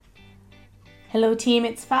Hello team,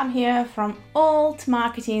 it's Fab here from Alt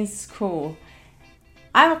Marketing School.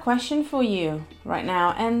 I have a question for you right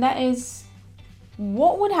now, and that is,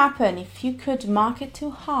 what would happen if you could market to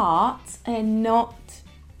hearts and not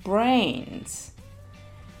brains?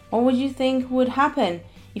 What would you think would happen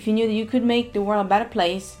if you knew that you could make the world a better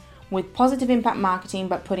place with positive impact marketing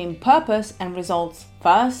but putting purpose and results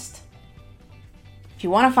first? If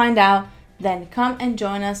you want to find out, then come and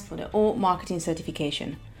join us for the Alt Marketing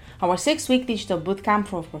Certification, our 6-week digital bootcamp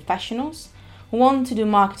for professionals who want to do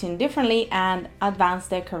marketing differently and advance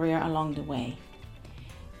their career along the way.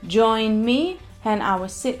 Join me and our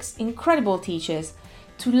 6 incredible teachers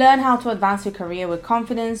to learn how to advance your career with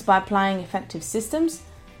confidence by applying effective systems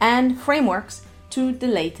and frameworks to the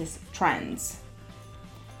latest trends.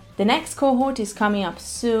 The next cohort is coming up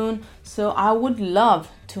soon, so I would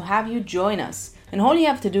love to have you join us. And all you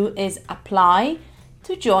have to do is apply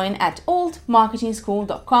to join at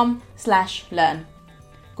altmarketingschool.com/learn.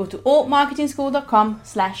 Go to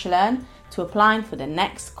altmarketingschool.com/learn to apply for the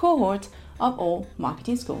next cohort of Alt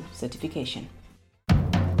Marketing School certification.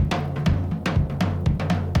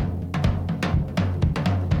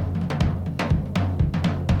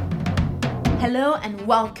 Hello and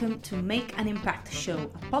welcome to Make an Impact Show, a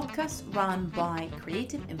podcast run by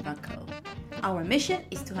Creative Impact Co. Our mission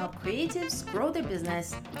is to help creatives grow their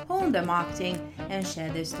business, hone their marketing, and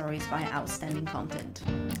share their stories via outstanding content.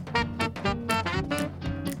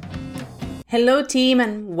 Hello team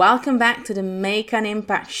and welcome back to the Make an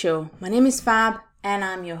Impact Show. My name is Fab and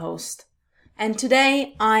I'm your host. And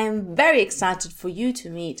today I am very excited for you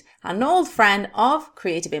to meet an old friend of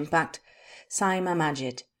Creative Impact, Saima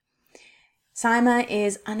Majid. Saima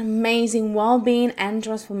is an amazing well-being and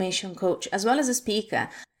transformation coach as well as a speaker.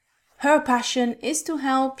 Her passion is to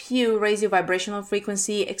help you raise your vibrational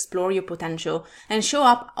frequency, explore your potential, and show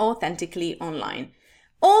up authentically online.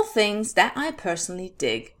 All things that I personally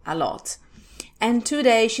dig a lot. And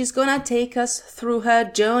today she's gonna take us through her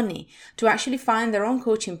journey to actually find their own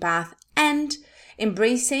coaching path and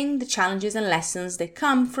embracing the challenges and lessons that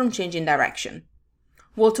come from changing direction.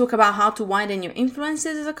 We'll talk about how to widen your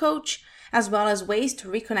influences as a coach, as well as ways to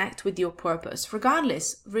reconnect with your purpose,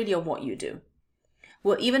 regardless really of what you do.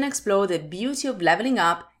 We'll even explore the beauty of leveling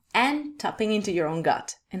up and tapping into your own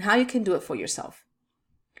gut and how you can do it for yourself.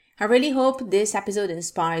 I really hope this episode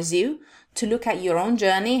inspires you to look at your own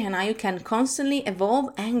journey and how you can constantly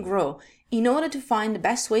evolve and grow in order to find the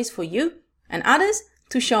best ways for you and others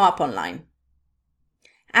to show up online.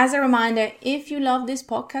 As a reminder, if you love this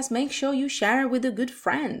podcast, make sure you share it with your good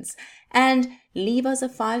friends and leave us a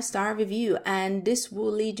 5-star review, and this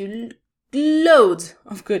will lead you loads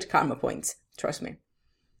of good karma points. Trust me.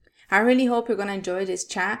 I really hope you're going to enjoy this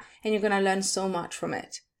chat and you're going to learn so much from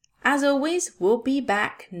it. As always, we'll be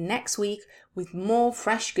back next week with more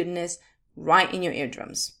fresh goodness right in your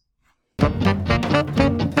eardrums.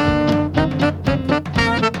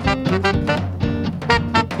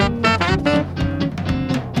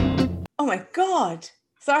 Oh my God.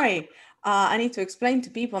 Sorry. I need to explain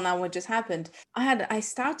to people now what just happened. I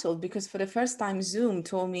startled because for the first time Zoom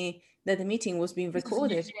told me that the meeting was being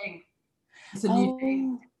recorded. It's a new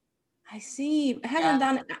thing. I see.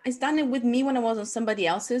 It's done it with me when I was on somebody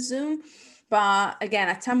else's Zoom. But again,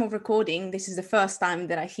 at time of recording, this is the first time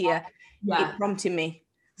that I hear it prompting me.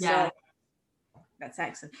 Yeah. So that's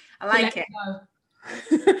excellent. I like it.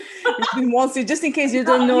 Just in case you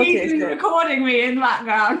don't notice. Recording me in the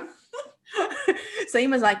background.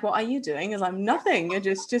 Saima's like, what are you doing? It's like, nothing. You're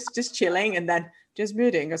just chilling and then just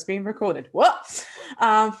muting. It's being recorded. What?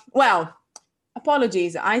 Well,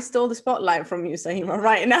 apologies. I stole the spotlight from you, Saima,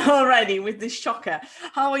 right now already with this shocker.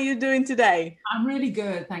 How are you doing today? I'm really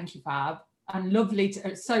good. Thank you, Fab. And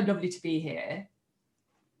it's so lovely to be here.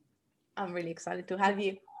 I'm really excited to have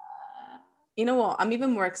you. You know what? I'm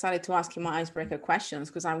even more excited to ask you my icebreaker questions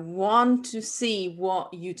because I want to see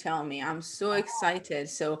what you tell me. I'm so excited.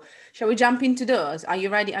 So shall we jump into those? Are you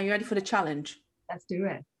ready? Are you ready for the challenge? Let's do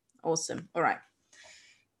it. Awesome. All right.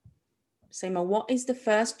 Saima, what is the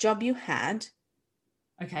first job you had?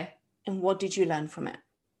 Okay. And what did you learn from it?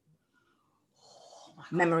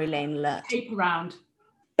 Memory lane alert. Paper round.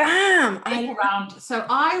 Bam! Paper round. So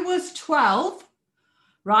I was 12,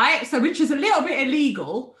 right? So which is a little bit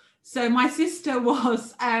illegal. So my sister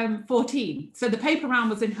was 14. So the paper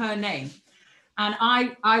round was in her name. And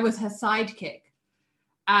I was her sidekick.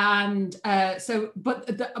 And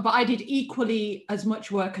but I did equally as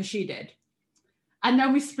much work as she did. And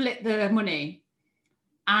then we split the money.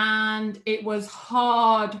 And it was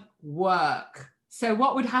hard work. So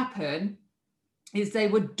what would happen is they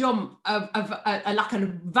would dump like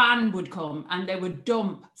a van would come and they would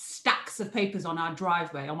dump stacks of papers on our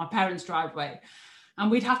driveway, on my parents' driveway,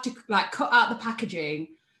 and we'd have to like cut out the packaging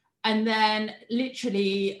and then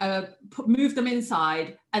literally move them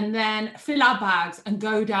inside and then fill our bags and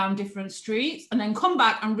go down different streets and then come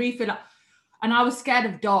back and refill up. And I was scared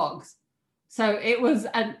of dogs, so it was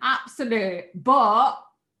an absolute, but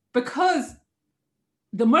because of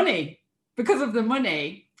the money.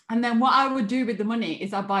 And then what I would do with the money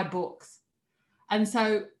is I'd buy books. And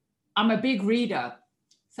so I'm a big reader.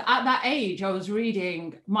 So at that age, I was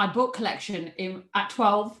reading, my book collection at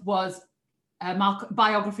 12 was a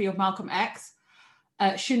biography of Malcolm X,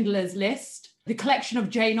 Schindler's List, the collection of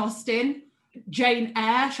Jane Austen, Jane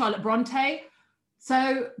Eyre, Charlotte Bronte.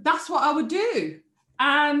 So that's what I would do.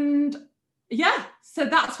 And yeah, so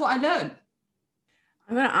that's what I learned.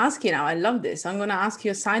 I'm going to ask you now. I love this. I'm going to ask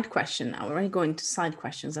you a side question now. We're already going to side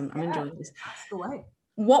questions. I'm enjoying this. That's the way.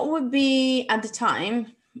 What would be at the time,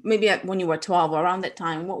 maybe when you were 12 or around that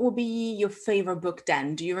time, what would be your favorite book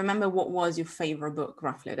then? Do you remember what was your favorite book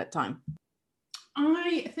roughly at that time?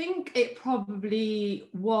 I think it probably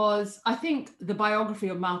was, I think the biography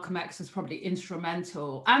of Malcolm X was probably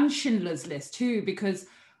instrumental, and Schindler's List too, because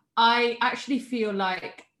I actually feel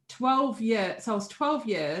like 12 years, so I was 12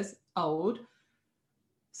 years old.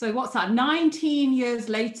 So what's that? 19 years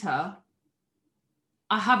later,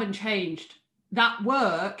 I haven't changed. That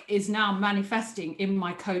work is now manifesting in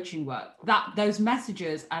my coaching work. Those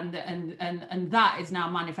messages and that is now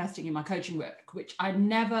manifesting in my coaching work, which I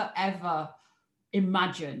never ever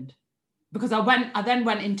imagined, because I then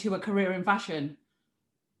went into a career in fashion,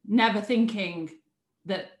 never thinking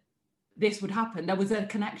that this would happen. There was a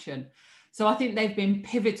connection. So I think they've been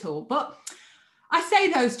pivotal. But I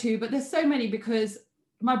say those two, but there's so many, because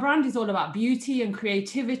my brand is all about beauty and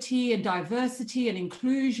creativity and diversity and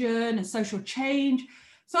inclusion and social change.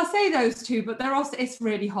 So I say those two, but they're also, it's a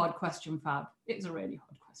really hard question, Fab. It's a really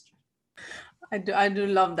hard question. I do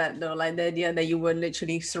love that though, like the idea that you were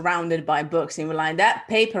literally surrounded by books and you were like, that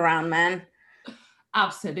paper round, man.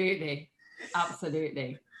 Absolutely.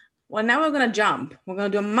 Well, now we're going to jump. We're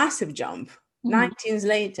going to do a massive jump. 19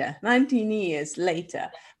 years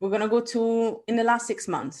later, we're going to go to in the last 6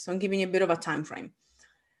 months. So I'm giving you a bit of a time frame.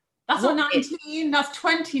 That's not 19, that's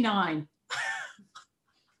 29.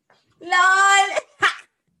 Lol.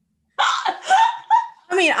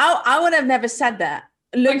 I mean, I would have never said that.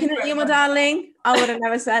 Looking at you, my darling, I would have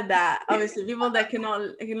never said that. Obviously, people that can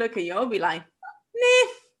look at you will be like,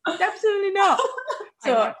 nah, absolutely not.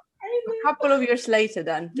 So a couple of years later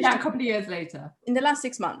then. Yeah, a couple of years later. In the last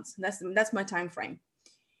 6 months, that's my time frame.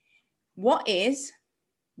 What is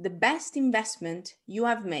the best investment you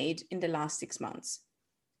have made in the last 6 months?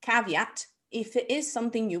 Caveat, if it is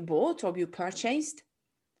something you bought or you purchased,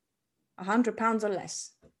 £100 or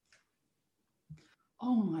less.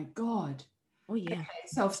 Oh my God. Oh yeah. Okay,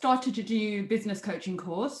 so I've started to do business coaching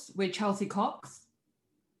course with Chelsea Cox.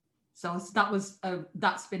 So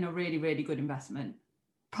that's been a really, really good investment.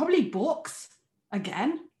 Probably books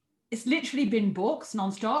again. It's literally been books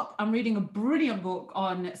nonstop. I'm reading a brilliant book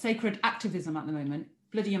on sacred activism at the moment.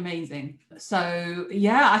 Bloody amazing. So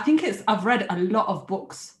yeah, I think I've read a lot of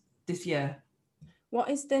books this year. What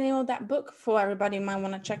is the name of that book for everybody who might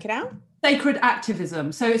want to check it out? Sacred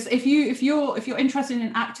activism. So it's, if you're interested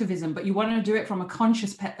in activism, but you want to do it from a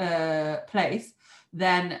conscious place,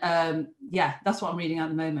 then yeah, that's what I'm reading at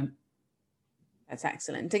the moment. That's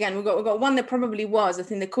excellent. Again, we've got one that probably was, I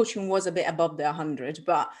think the coaching was a bit above the 100,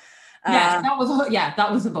 but that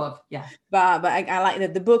was above. Yeah. But I like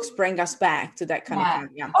that the books bring us back to that kind of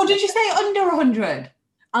thing. Yeah. Oh, did you say under 100?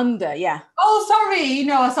 Under, yeah. Oh, sorry.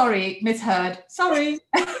 No, sorry. Misheard. Sorry.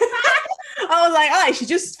 I was like, oh, she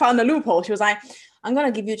just found a loophole. She was like, I'm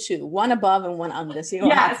going to give you two, one above and one under. See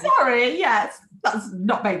what happens. Sorry. Yes. That's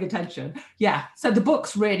not paying attention. Yeah. So the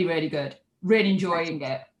book's really, really good. Really enjoying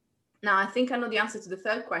it. Now, I think I know the answer to the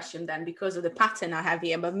third question then, because of the pattern I have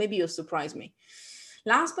here, but maybe you'll surprise me.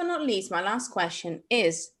 Last but not least, my last question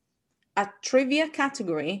is a trivia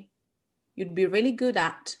category you'd be really good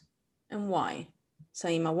at and why?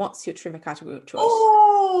 Saima, what's your trivia category of choice?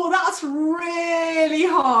 Oh, that's really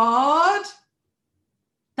hard.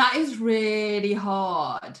 That is really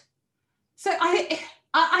hard. So I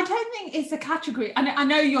don't think it's a category. I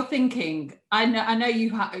know you're thinking. I know you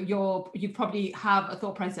probably have a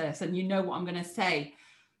thought process and you know what I'm going to say,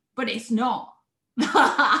 but it's not.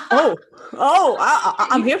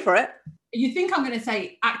 I'm here for it. You think I'm going to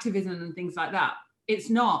say activism and things like that. It's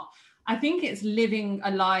not. I think it's living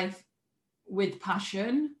a life with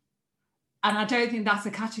passion. And I don't think that's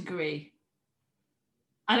a category.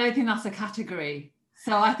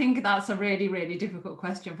 So I think that's a really, really difficult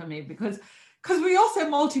question for me because we're also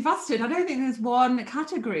multifaceted. I don't think there's one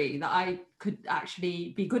category that I could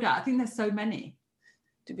actually be good at. I think there's so many.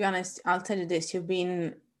 To be honest, I'll tell you this, you've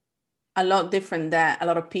been a lot different than a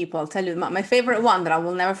lot of people. I'll tell you, my favorite one that I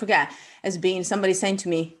will never forget has been somebody saying to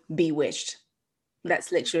me, Bewitched.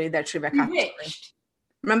 That's literally their trivia category.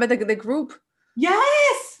 Remember the group?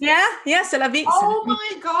 Yes. Yeah, C'est la vie. Oh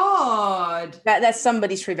my God. That's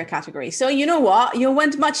somebody's trivia category. So you know what? You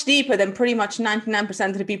went much deeper than pretty much 99%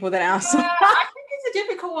 of the people that asked. I think it's a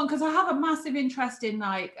difficult one because I have a massive interest in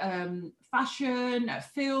like fashion,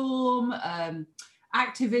 film,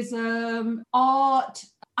 activism, art.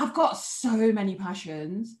 I've got so many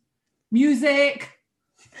passions. Music.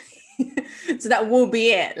 So that will be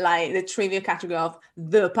it, like the trivia category of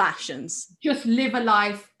the passions. Just live a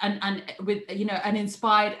life and with, you know, an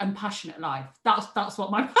inspired and passionate life. That's what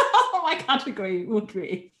my my category would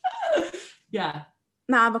be. Yeah.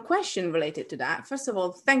 Now I have a question related to that. First of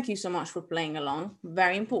all, thank you so much for playing along.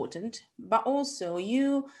 Very important. But also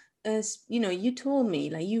you told me,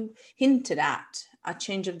 like you hinted at a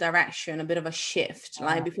change of direction, a bit of a shift,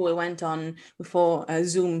 like before we went on, before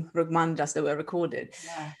Zoom reminded us that we're recorded.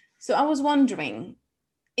 Yeah. So I was wondering,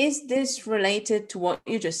 is this related to what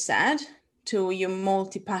you just said, to your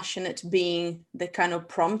multi-passionate being that kind of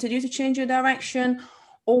prompted you to change your direction?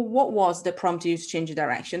 Or what was the prompt you to change your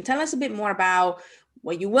direction? Tell us a bit more about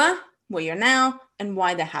where you were, where you're now, and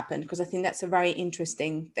why that happened, because I think that's a very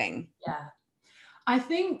interesting thing. Yeah. I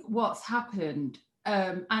think what's happened,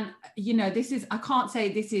 and you know, I can't say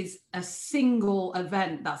this is a single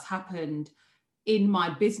event that's happened in my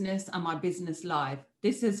business and my business life.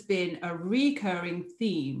 This has been a recurring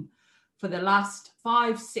theme for the last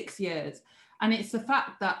 5-6 years. And it's the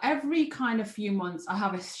fact that every kind of few months I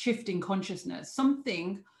have a shift in consciousness,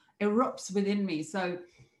 something erupts within me. So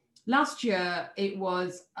last year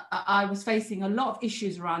I was facing a lot of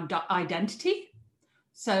issues around identity.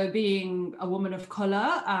 So being a woman of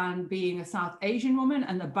color and being a South Asian woman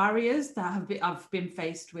and the barriers that I've been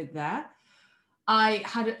faced with there.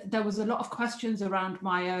 There was a lot of questions around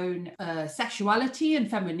my own sexuality and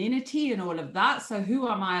femininity and all of that. So who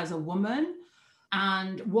am I as a woman?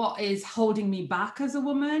 And what is holding me back as a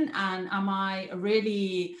woman? And am I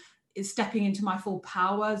really stepping into my full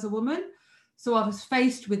power as a woman? So I was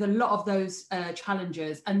faced with a lot of those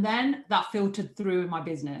challenges, and then that filtered through in my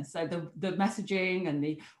business. So the messaging and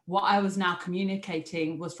what I was now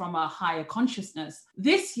communicating was from a higher consciousness.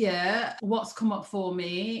 This year, what's come up for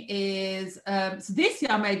me is, so this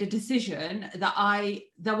year I made a decision that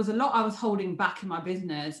there was a lot I was holding back in my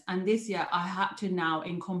business. And this year I had to now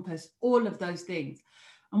encompass all of those things.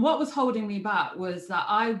 And what was holding me back was that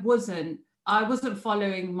I wasn't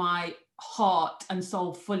following my heart and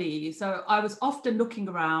soul fully. So I was often looking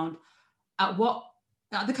around at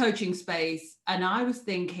the coaching space, and I was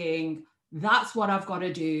thinking, that's what I've got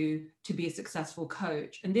to do to be a successful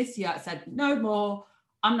coach. And this year I said, no more,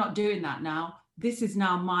 I'm not doing that now. This is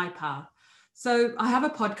now my path. So I have a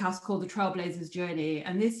podcast called The Trailblazers Journey.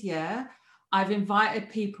 And this year I've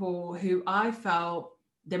invited people who I felt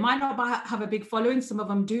they might not have a big following. Some of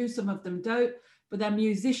them do, some of them don't. But they're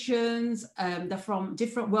musicians, they're from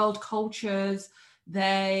different world cultures,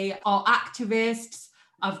 they are activists.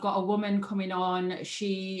 I've got a woman coming on,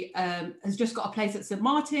 she has just got a place at St.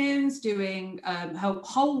 Martin's doing, her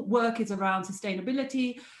whole work is around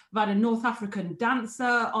sustainability. I've had a North African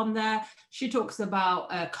dancer on there. She talks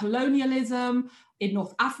about colonialism in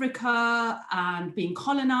North Africa and being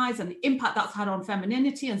colonized and the impact that's had on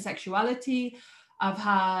femininity and sexuality. I've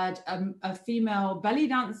had a female belly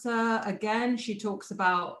dancer. Again, she talks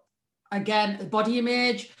about, body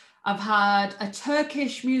image. I've had a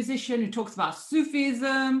Turkish musician who talks about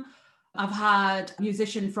Sufism. I've had a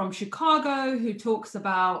musician from Chicago who talks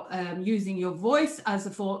about using your voice as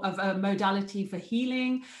a form of a modality for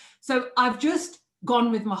healing. So I've just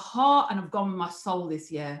gone with my heart and I've gone with my soul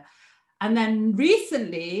this year. And then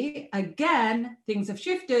recently, again, things have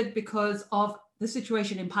shifted because of the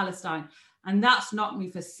situation in Palestine. And that's knocked me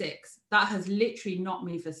for 6. That has literally knocked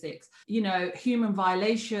me for 6. You know, human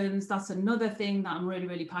violations, that's another thing that I'm really,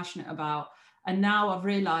 really passionate about. And now I've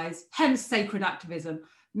realized, hence sacred activism,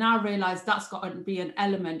 now I realize that's got to be an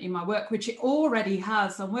element in my work, which it already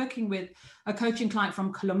has. I'm working with a coaching client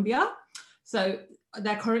from Colombia. So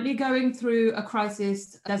they're currently going through a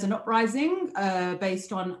crisis. There's an uprising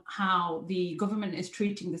based on how the government is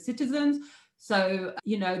treating the citizens. So,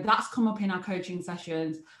 you know, that's come up in our coaching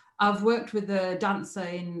sessions. I've worked with a dancer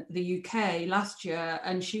in the UK last year,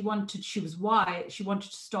 and she was white. She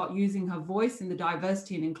wanted to start using her voice in the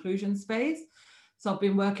diversity and inclusion space. So I've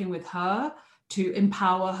been working with her to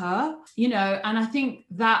empower her, and I think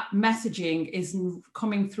that messaging is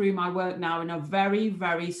coming through my work now in a very,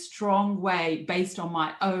 very strong way based on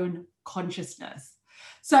my own consciousness.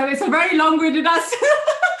 So it's a very long-winded answer.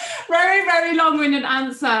 Very, very long-winded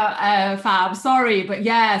answer, Fab. Sorry, but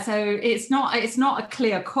yeah, so it's not a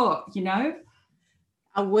clear cut,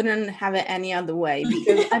 I wouldn't have it any other way,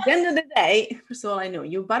 because at the end of the day, first of all, I know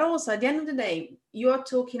you, but also at the end of the day, you're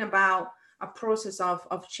talking about a process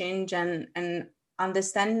of change and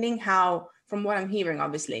understanding how, from what I'm hearing,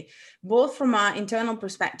 obviously, both from an internal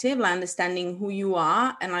perspective, like understanding who you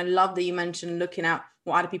are. And I love that you mentioned looking at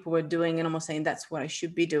what other people were doing and almost saying that's what I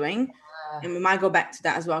should be doing. And we might go back to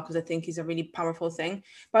that as well, because I think it's a really powerful thing,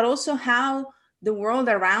 but also how the world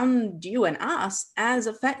around you and us has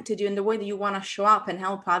affected you in the way that you want to show up and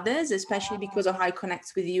help others, especially because of how it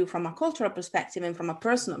connects with you from a cultural perspective and from a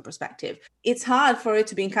personal perspective. It's hard for it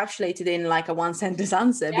to be encapsulated in like a one sentence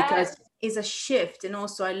answer, because it's a shift. And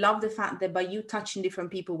also I love the fact that by you touching different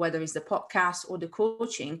people, whether it's the podcast or the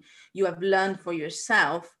coaching, you have learned for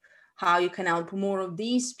yourself how you can help more of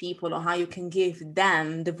these people, or how you can give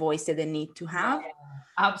them the voice that they need to have.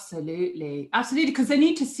 Absolutely, because they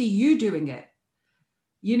need to see you doing it.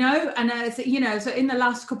 So in the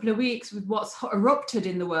last couple of weeks with what's erupted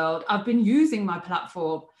in the world, I've been using my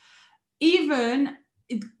platform.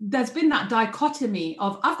 There's been that dichotomy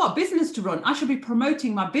of, I've got business to run. I should be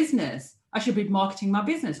promoting my business. I should be marketing my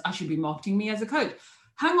business. I should be marketing me as a coach.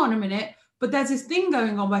 Hang on a minute. But there's this thing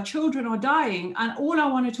going on where children are dying. And all I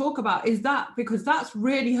want to talk about is that, because that's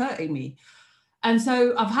really hurting me. And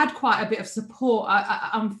so I've had quite a bit of support.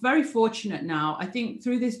 I'm very fortunate now. I think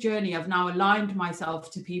through this journey, I've now aligned myself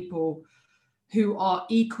to people who are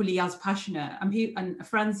equally as passionate, and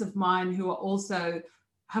friends of mine who are also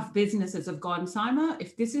have businesses have gone, Simon,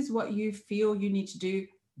 if this is what you feel you need to do,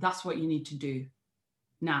 that's what you need to do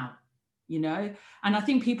now, And I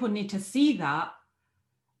think people need to see that.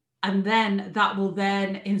 And then that will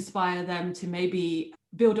then inspire them to maybe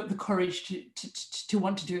build up the courage to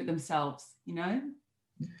want to do it themselves. And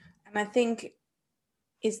I think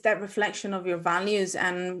it's that reflection of your values,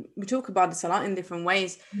 and we talk about this a lot in different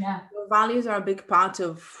ways. Your values are a big part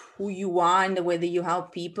of who you are and the way that you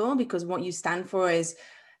help people, because what you stand for is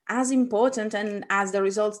as important and as the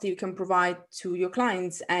results that you can provide to your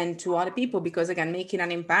clients and to other people, because again, making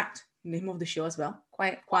an impact, name of the show as well,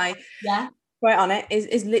 quite on it,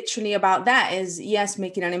 is literally about that. Is yes,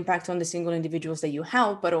 making an impact on the single individuals that you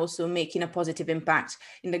help, but also making a positive impact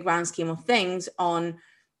in the grand scheme of things on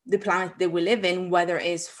the planet that we live in, whether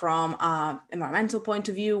it's from an environmental point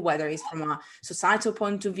of view, whether it's from a societal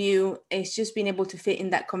point of view. It's just being able to fit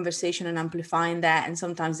in that conversation and amplifying that. And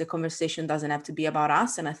sometimes the conversation doesn't have to be about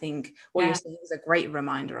us. And I think what you're saying is a great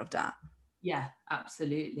reminder of that. Yeah,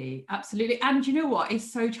 absolutely. And you know what?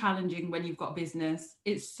 It's so challenging when you've got business.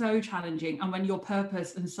 It's so challenging. And when you're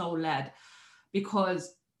purpose and soul led,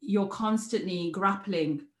 because you're constantly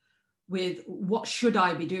grappling with what should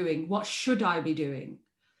I be doing? What should I be doing?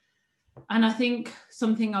 And I think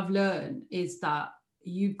something I've learned is that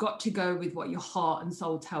you've got to go with what your heart and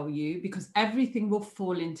soul tell you, because everything will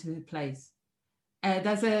fall into place.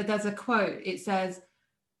 There's a quote. It says,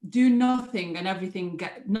 do nothing and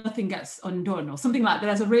nothing gets undone, or something like that.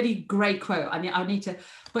 There's a really great quote. I need to,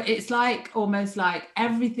 but it's like almost like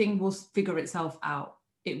everything will figure itself out.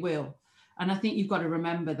 It will. And I think you've got to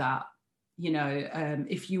remember that,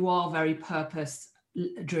 if you are very purpose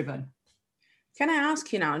driven. Can I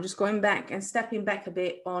ask you now, just going back and stepping back a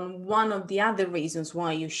bit on one of the other reasons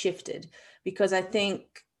why you shifted? Because I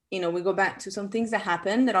think, we go back to some things that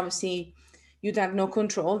happen that obviously you'd have no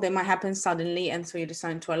control. They might happen suddenly. And so you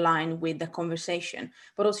decide to align with the conversation.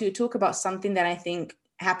 But also you talk about something that I think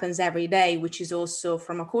happens every day, which is also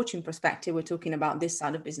from a coaching perspective. We're talking about this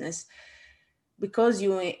side of business. Because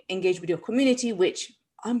you engage with your community, which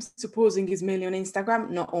I'm supposing is mainly on Instagram,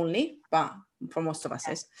 not only, but for most of us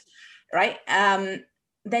is, right?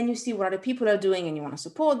 Then you see what other people are doing and you want to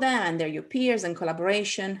support them, and they're your peers and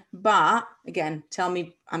collaboration. But again, tell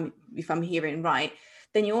me if I'm hearing right.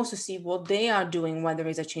 Then you also see what they are doing, whether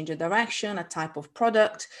it's a change of direction, a type of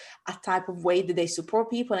product, a type of way that they support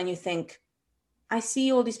people. And you think, I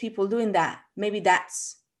see all these people doing that. Maybe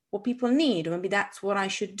that's what people need, or maybe that's what I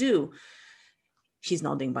should do. She's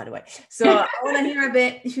nodding, by the way. So I want to hear a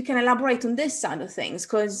bit, if you can elaborate on this side of things,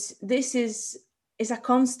 because this is a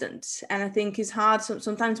constant. And I think it's hard.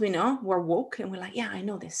 Sometimes we know we're woke and we're like, yeah, I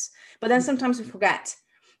know this. But then sometimes we forget.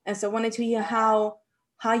 And so I wanted to hear how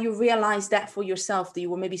you realized that for yourself, that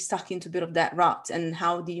you were maybe stuck into a bit of that rut, and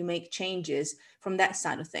how do you make changes from that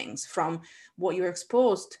side of things, from what you're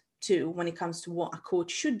exposed to when it comes to what a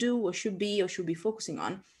coach should do or should be focusing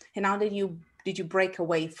on. And how did you did you break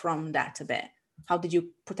away from that a bit? How did you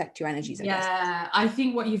protect your energies? Yeah, I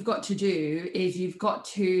think what you've got to do is you've got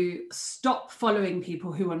to stop following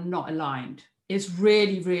people who are not aligned. It's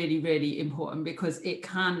really, really, really important because it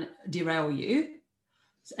can derail you.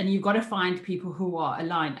 And you've got to find people who are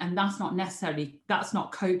aligned. And that's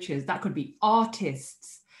not coaches. That could be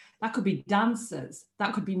artists. That could be dancers.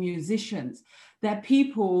 That could be musicians. They're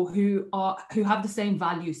people who have the same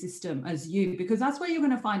value system as you, because that's where you're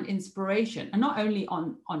going to find inspiration, and not only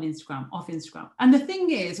on Instagram, off Instagram. And the thing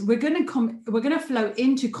is, we're going to flow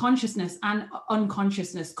into consciousness and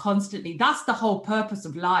unconsciousness constantly. That's the whole purpose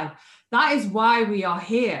of life. That is why we are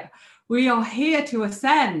here. We are here to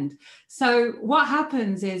ascend. So what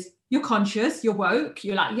happens is you're conscious, you're woke,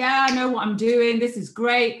 you're like, yeah, I know what I'm doing. This is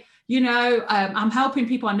great. I'm helping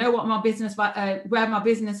people. I know what my business, where my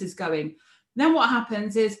business is going. Then what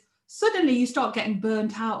happens is suddenly you start getting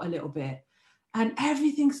burnt out a little bit, and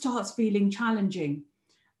everything starts feeling challenging,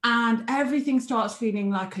 and everything starts feeling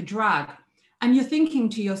like a drag. And you're thinking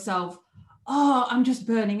to yourself, oh, I'm just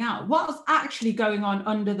burning out. What's actually going on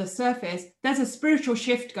under the surface? There's a spiritual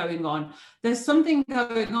shift going on. There's something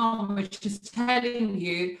going on which is telling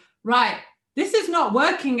you, right, this is not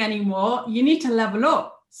working anymore. You need to level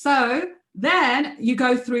up. So then you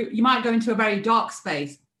might go into a very dark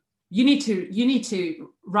space. You need to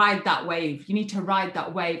ride that wave. You need to ride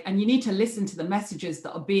that wave, and you need to listen to the messages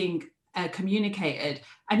that are being communicated.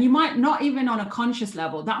 And you might not even on a conscious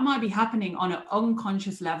level, that might be happening on an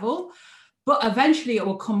unconscious level, but eventually it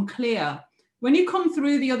will come clear. When you come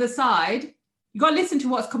through the other side, you got to listen to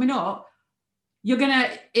what's coming up. You're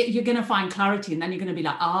gonna find clarity, and then you're gonna be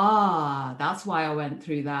like, that's why I went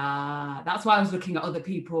through that. That's why I was looking at other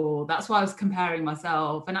people. That's why I was comparing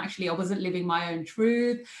myself. And actually, I wasn't living my own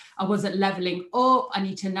truth. I wasn't leveling up. I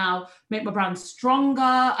need to now make my brand stronger.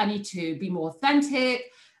 I need to be more authentic.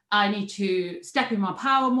 I need to step in my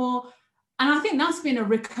power more. And I think that's been a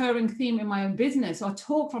recurring theme in my own business. I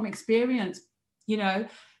talk from experience,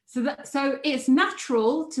 So it's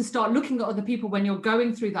natural to start looking at other people when you're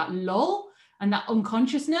going through that lull and that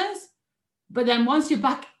unconsciousness. But then once you're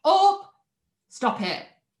back up, stop it,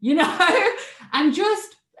 and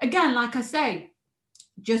just, again, like I say,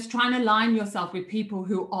 just trying to align yourself with people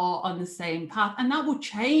who are on the same path, and that will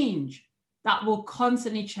change. That will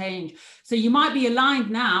constantly change. So you might be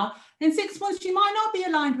aligned now. In 6 months, you might not be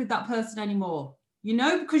aligned with that person anymore,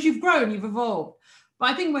 because you've grown, you've evolved. But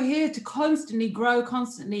I think we're here to constantly grow,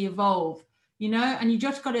 constantly evolve. And you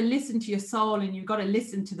just got to listen to your soul, and you've got to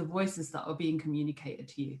listen to the voices that are being communicated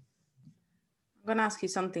to you. I'm going to ask you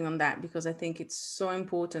something on that, because I think it's so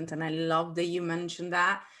important. And I love that you mentioned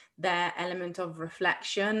that element of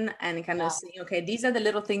reflection and kind of saying, okay, these are the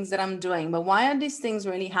little things that I'm doing, but why are these things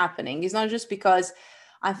really happening? It's not just because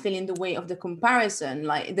I feel in the way of the comparison.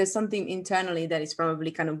 Like there's something internally that is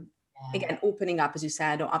probably kind of, again, opening up, as you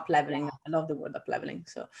said, or up leveling. I love the word up leveling.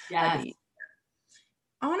 So I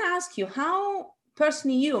want to ask you, how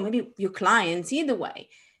personally you, or maybe your clients, either way,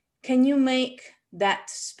 can you make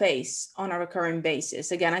that space on a recurring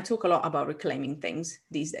basis? Again, I talk a lot about reclaiming things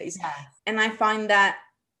these days. And I find that,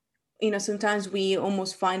 sometimes we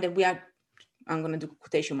almost find that we are, I'm going to do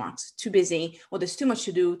quotation marks, too busy, or there's too much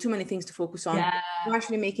to do, too many things to focus on. We're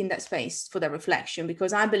actually making that space for that reflection,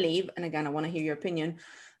 because I believe, and again, I want to hear your opinion,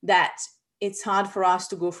 that it's hard for us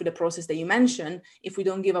to go through the process that you mentioned if we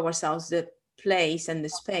don't give ourselves the place and the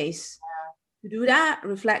space to do that,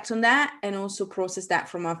 reflect on that, and also process that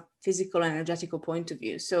from a physical and energetical point of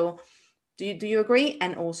view. So do you agree?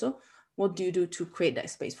 And also, what do you do to create that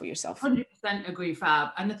space for yourself? 100% agree, Fab.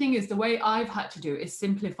 And the thing is, the way I've had to do is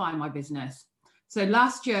simplify my business. So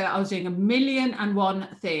last year I was doing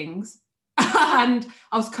 1,000,001 things and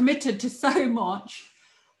I was committed to so much,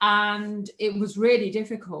 and it was really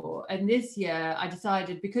difficult. And this year I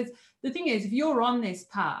decided, because the thing is, if you're on this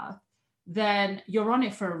path, then you're on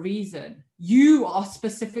it for a reason. You are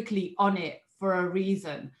specifically on it for a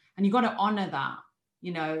reason, and you got to honor that,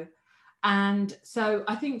 And so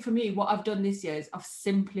I think for me, what I've done this year is I've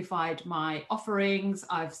simplified my offerings.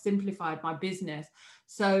 I've simplified my business.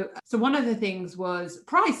 So one of the things was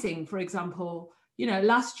pricing, for example.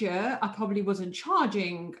 Last year I probably wasn't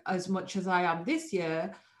charging as much as I am this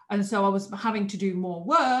year. And so I was having to do more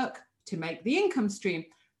work to make the income stream.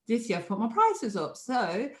 This year I've put my prices up.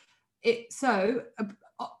 So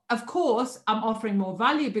of course I'm offering more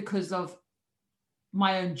value because of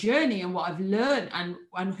my own journey and what I've learned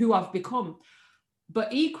and who I've become. But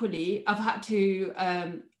equally, I've had to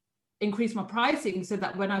increase my pricing so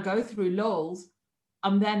that when I go through lulls,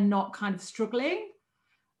 I'm then not kind of struggling.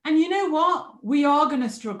 And you know what? We are going to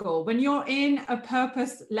struggle. When you're in a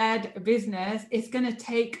purpose-led business, it's going to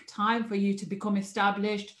take time for you to become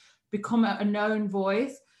established, become a known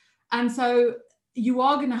voice. And so you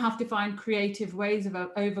are going to have to find creative ways of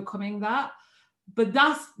overcoming that. But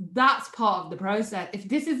that's part of the process. If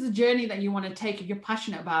this is the journey that you want to take, if you're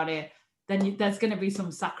passionate about it, then there's going to be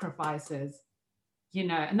some sacrifices, you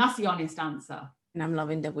know, and that's the honest answer. And I'm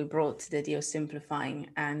loving that we brought the idea of simplifying.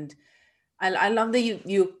 And I love that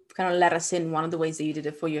you kind of let us in one of the ways that you did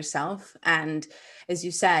it for yourself. And as you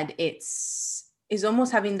said, it's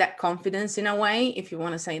almost having that confidence in a way, if you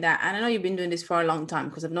want to say that. And I know you've been doing this for a long time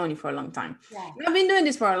because I've known you for a long time. Yeah. I've been doing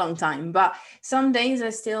this for a long time, but some days I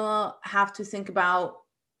still have to think about,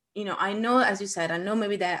 you know, I know, as you said, I know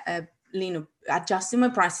maybe that, you know, adjusting my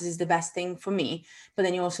prices is the best thing for me. But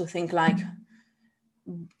then you also think like,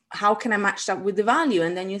 how can I match that with the value?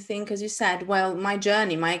 And then you think, as you said, well, my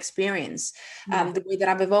journey, my experience, the way that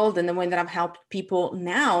I've evolved and the way that I've helped people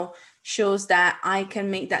now shows that I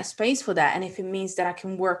can make that space for that. And if it means that I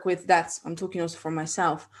can work with that, I'm talking also for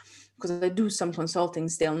myself, because I do some consulting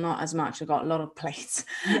still, not as much. I got a lot of plates.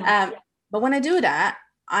 But when I do that,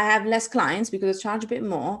 I have less clients because I charge a bit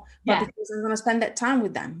more, but because I'm going to spend that time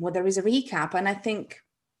with them where there is a recap. And I think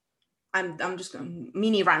I'm just going to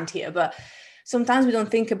mini rant here, but sometimes we don't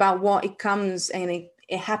think about what it comes and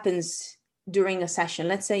it happens during a session.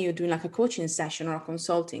 Let's say you're doing like a coaching session or a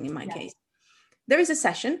consulting, in my case. There is a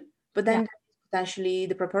session, but then potentially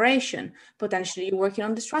the preparation, potentially you're working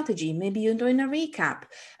on the strategy. Maybe you're doing a recap.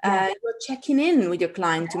 You're checking in with your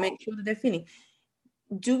client to make sure that they're feeling.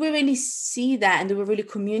 Do we really see that? And do we really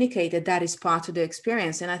communicate that that is part of the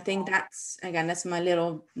experience? And I think that's my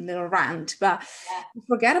little rant, but we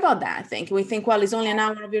forget about that. I think we think, well, it's only an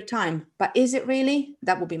hour of your time, but is it really?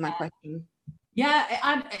 That would be my question. Yeah,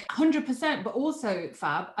 100%. But also,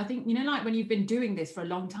 Fab, I think, you know, like when you've been doing this for a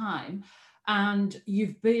long time and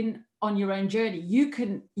you've been on your own journey, you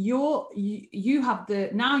have the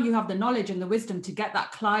knowledge and the wisdom to get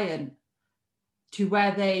that client to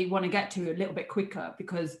where they want to get to a little bit quicker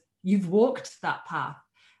because you've walked that path.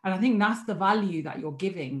 And I think that's the value that you're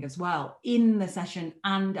giving as well in the session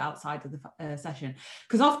and outside of the session.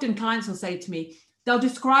 Because often clients will say to me, they'll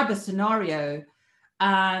describe a scenario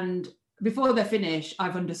and before they're finished,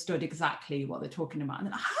 I've understood exactly what they're talking about. And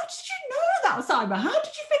they're like, how did you know that, Simon? How did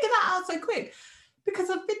you figure that out so quick? Because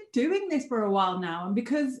I've been doing this for a while now and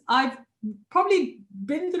because I've probably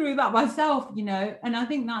been through that myself, you know. And I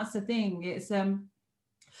think that's the thing. It's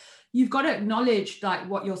you've got to acknowledge like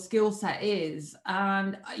what your skill set is.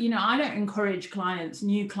 And you know, I don't encourage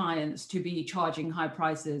new clients to be charging high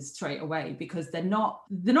prices straight away because they're not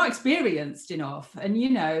experienced enough. And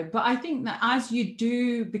you know, but I think that as you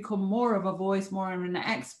do become more of a voice, more of an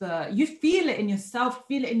expert, you feel it in yourself,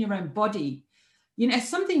 feel it in your own body. You know, it's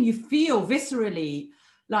something you feel viscerally.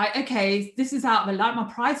 Like, okay, this is out of alignment.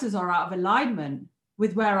 My prices are out of alignment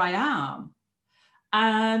with where I am.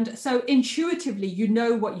 And so intuitively, you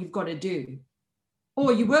know what you've got to do.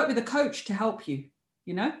 Or you work with a coach to help you,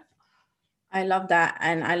 you know? I love that.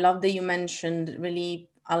 And I love that you mentioned really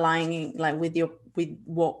aligning like with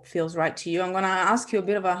what feels right to you. I'm going to ask you a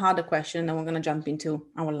bit of a harder question and then we're going to jump into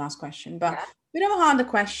our last question. But a bit of a harder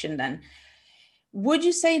question then. Would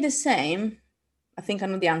you say the same? I think I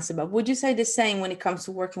know the answer, but would you say the same when it comes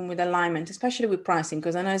to working with alignment, especially with pricing?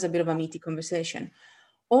 Because I know it's a bit of a meaty conversation.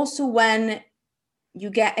 Also, when you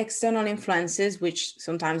get external influences, which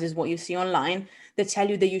sometimes is what you see online, that tell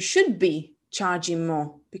you that you should be charging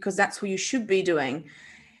more because that's what you should be doing.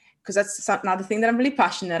 Because that's another thing that I'm really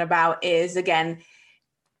passionate about is, again,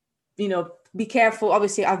 you know, be careful.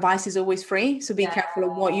 Obviously, advice is always free. So be careful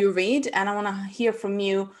of what you read. And I want to hear from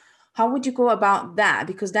you. How would you go about that?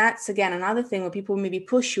 Because that's, again, another thing where people maybe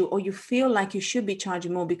push you or you feel like you should be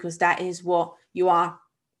charging more because that is what you are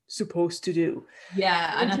supposed to do.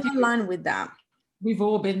 Yeah. And I think align with that. We've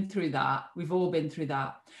all been through that.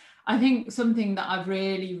 I think something that I've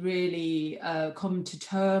really, really come to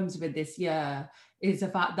terms with this year is the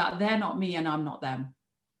fact that they're not me and I'm not them.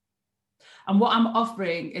 And what I'm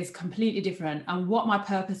offering is completely different. And what my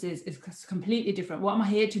purpose is completely different. What am I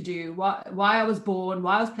here to do? Why I was born,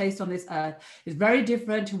 why I was placed on this earth is very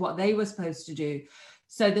different to what they were supposed to do.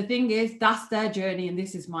 So the thing is, that's their journey and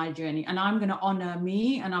this is my journey. And I'm going to honor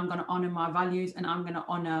me and I'm going to honor my values and I'm going to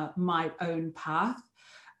honor my own path.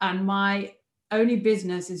 And my only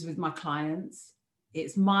business is with my clients.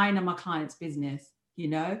 It's mine and my client's business, you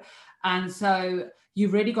know? And so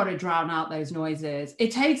you've really got to drown out those noises.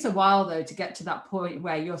 It takes a while though to get to that point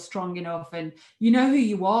where you're strong enough and you know who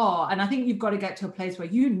you are. And I think you've got to get to a place where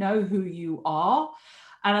you know who you are.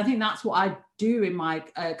 And I think that's what I do in my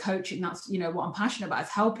coaching. That's, you know, what I'm passionate about, is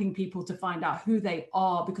helping people to find out who they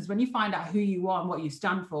are. Because when you find out who you are and what you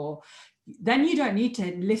stand for, then you don't need to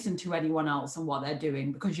listen to anyone else and what they're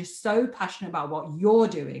doing, because you're so passionate about what you're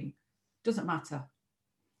doing. Doesn't matter.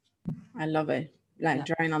 I love it. Like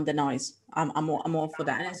drawing on the noise. I'm all for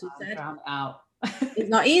that. And as you said, it's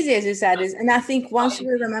not easy, as you said, and I think once we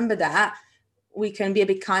remember that, we can be a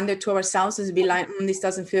bit kinder to ourselves, and be like, this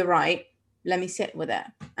doesn't feel right. Let me sit with it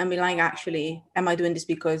and be like, actually, am I doing this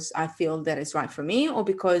because I feel that it's right for me, or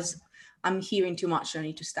because I'm hearing too much and I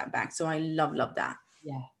need to step back? So I love that.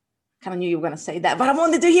 Yeah. Kind of knew you were going to say that, but I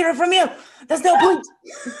wanted to hear it from you. That's the point.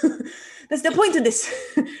 That's the point of this.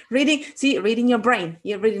 reading your brain.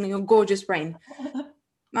 You're reading your gorgeous brain.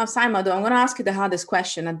 Now, Simon, though, I'm going to ask you the hardest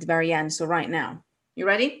question at the very end. So right now, you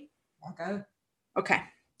ready? I'll go. Okay.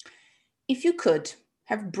 If you could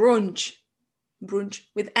have brunch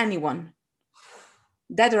with anyone,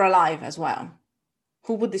 dead or alive as well,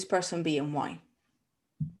 who would this person be and why?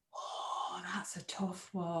 Oh, that's a tough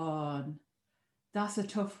one.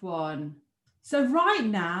 So right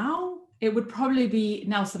now, it would probably be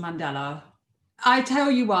Nelson Mandela. I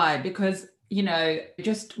tell you why, because, you know,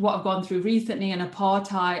 just what I've gone through recently and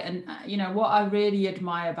apartheid, and, you know, what I really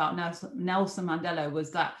admire about Nelson Mandela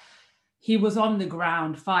was that he was on the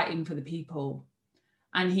ground fighting for the people,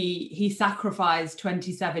 and he sacrificed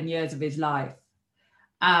 27 years of his life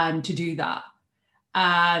and to do that.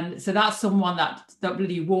 And so that's someone that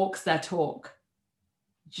really walks their talk.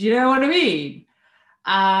 Do you know what I mean?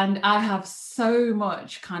 And I have so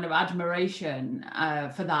much kind of admiration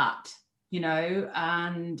for that, you know.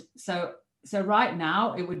 And so right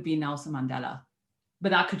now it would be Nelson Mandela, but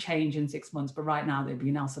that could change in 6 months. But right now it'd be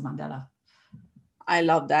Nelson Mandela. I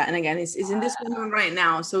love that. And again, it's in this moment right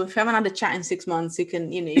now. So if you haven't had a chat in 6 months, you can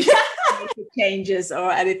make changes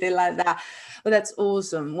or anything like that. But that's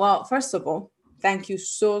awesome. Well, first of all, thank you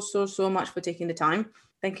so much for taking the time.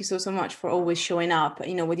 Thank you so much for always showing up,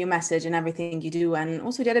 you know, with your message and everything you do. And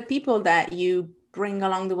also the other people that you bring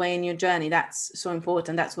along the way in your journey. That's so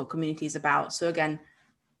important. That's what community is about. So again,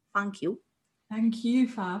 thank you. Thank you,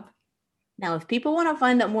 Fab. Now, if people want to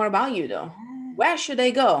find out more about you though, where should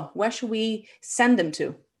they go? Where should we send them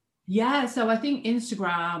to? Yeah, so I think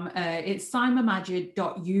Instagram, it's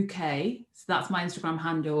simonmajid.uk. So that's my Instagram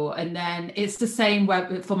handle. And then it's the same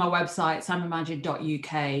for my website,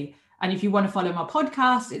 simonmajid.uk. And if you want to follow my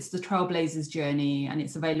podcast, it's The Trailblazers Journey, and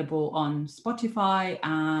it's available on Spotify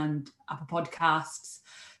and Apple Podcasts.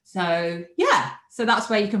 So yeah, so that's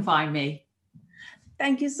where you can find me.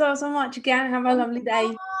 Thank you so much again. Have a lovely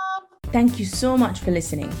day. Thank you so much for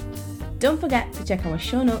listening. Don't forget to check our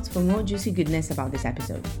show notes for more juicy goodness about this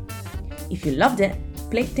episode. If you loved it,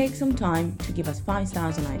 please take some time to give us 5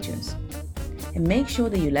 stars on iTunes. And make sure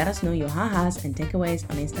that you let us know your ha-has and takeaways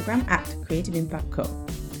on Instagram at Creative Impact Co.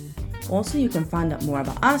 Also, you can find out more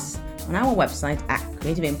about us on our website at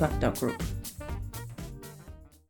creativeimpact.group.